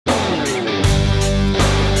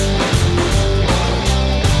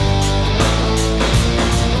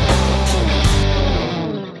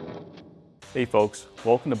Hey folks,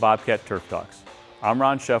 welcome to Bobcat Turf Talks. I'm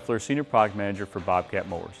Ron Scheffler, Senior Product Manager for Bobcat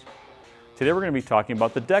Mowers. Today we're going to be talking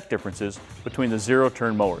about the deck differences between the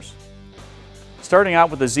zero-turn mowers. Starting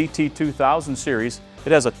out with the ZT2000 series,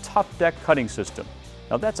 it has a TufDeck cutting system.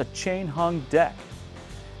 Now that's a chain-hung deck.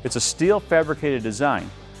 It's a steel fabricated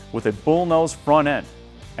design with a bullnose front end,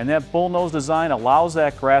 and that bullnose design allows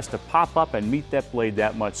that grass to pop up and meet that blade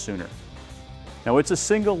that much sooner. Now it's a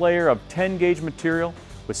single layer of 10-gauge material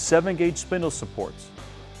with 7-gauge spindle supports,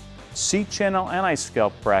 C-channel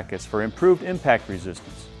anti-scalp brackets for improved impact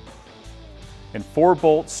resistance, and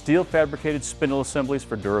 4-bolt steel fabricated spindle assemblies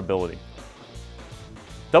for durability.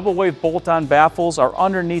 Double wave bolt-on baffles are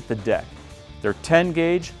underneath the deck. They're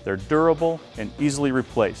 10-gauge, they're durable, and easily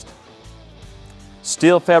replaced.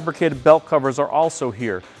 Steel fabricated belt covers are also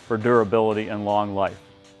here for durability and long life.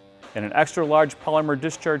 And an extra large polymer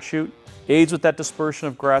discharge chute aids with that dispersion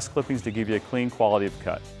of grass clippings to give you a clean quality of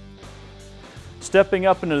cut. Stepping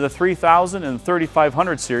up into the 3000 and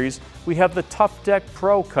 3500 series, we have the TufDeck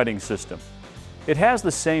Pro cutting system. It has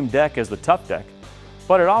the same deck as the TufDeck,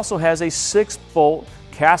 but it also has a 6-bolt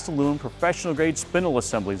cast aluminum professional grade spindle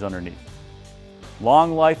assemblies underneath.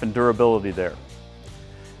 Long life and durability there.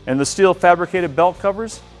 And the steel fabricated belt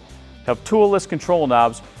covers have toolless control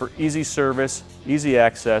knobs for easy service, easy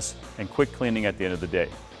access, and quick cleaning at the end of the day.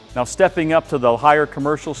 Now stepping up to the higher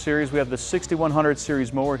commercial series, we have the 6100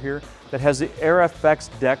 series mower here that has the AirFX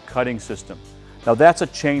deck cutting system. Now that's a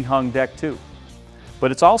chain hung deck too,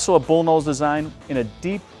 but it's also a bullnose design in a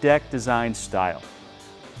deep deck design style.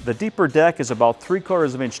 The deeper deck is about 3/4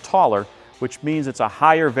 of an inch taller, which means it's a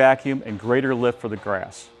higher vacuum and greater lift for the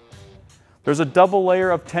grass. There's a double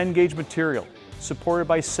layer of 10-gauge material supported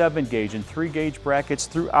by 7-gauge and 3-gauge brackets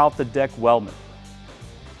throughout the deck weldment.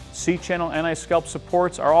 C-channel anti-scalp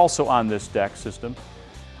supports are also on this deck system,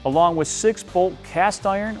 along with 6-bolt cast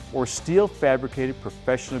iron or steel fabricated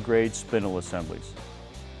professional grade spindle assemblies.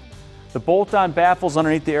 The bolt-on baffles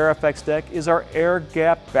underneath the AirFX deck is our air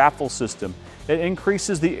gap baffle system. It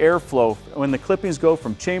increases the airflow when the clippings go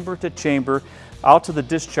from chamber to chamber out to the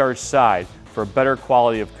discharge side for a better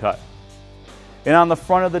quality of cut. And on the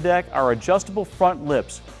front of the deck are adjustable front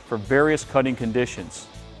lips for various cutting conditions.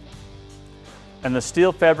 And the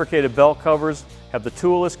steel fabricated belt covers have the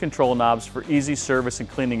toolless control knobs for easy service and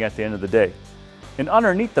cleaning at the end of the day. And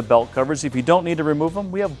underneath the belt covers, if you don't need to remove them,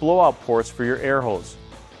 we have blowout ports for your air hose.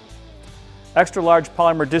 Extra large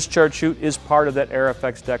polymer discharge chute is part of that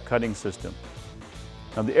AirFX deck cutting system.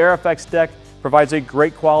 Now the AirFX deck provides a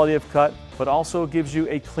great quality of cut, but also gives you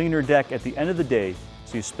a cleaner deck at the end of the day,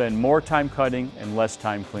 so you spend more time cutting and less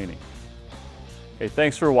time cleaning. Okay,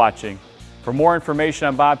 thanks for watching. For more information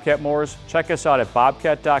on Bobcat mowers, check us out at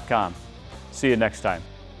bobcat.com. See you next time.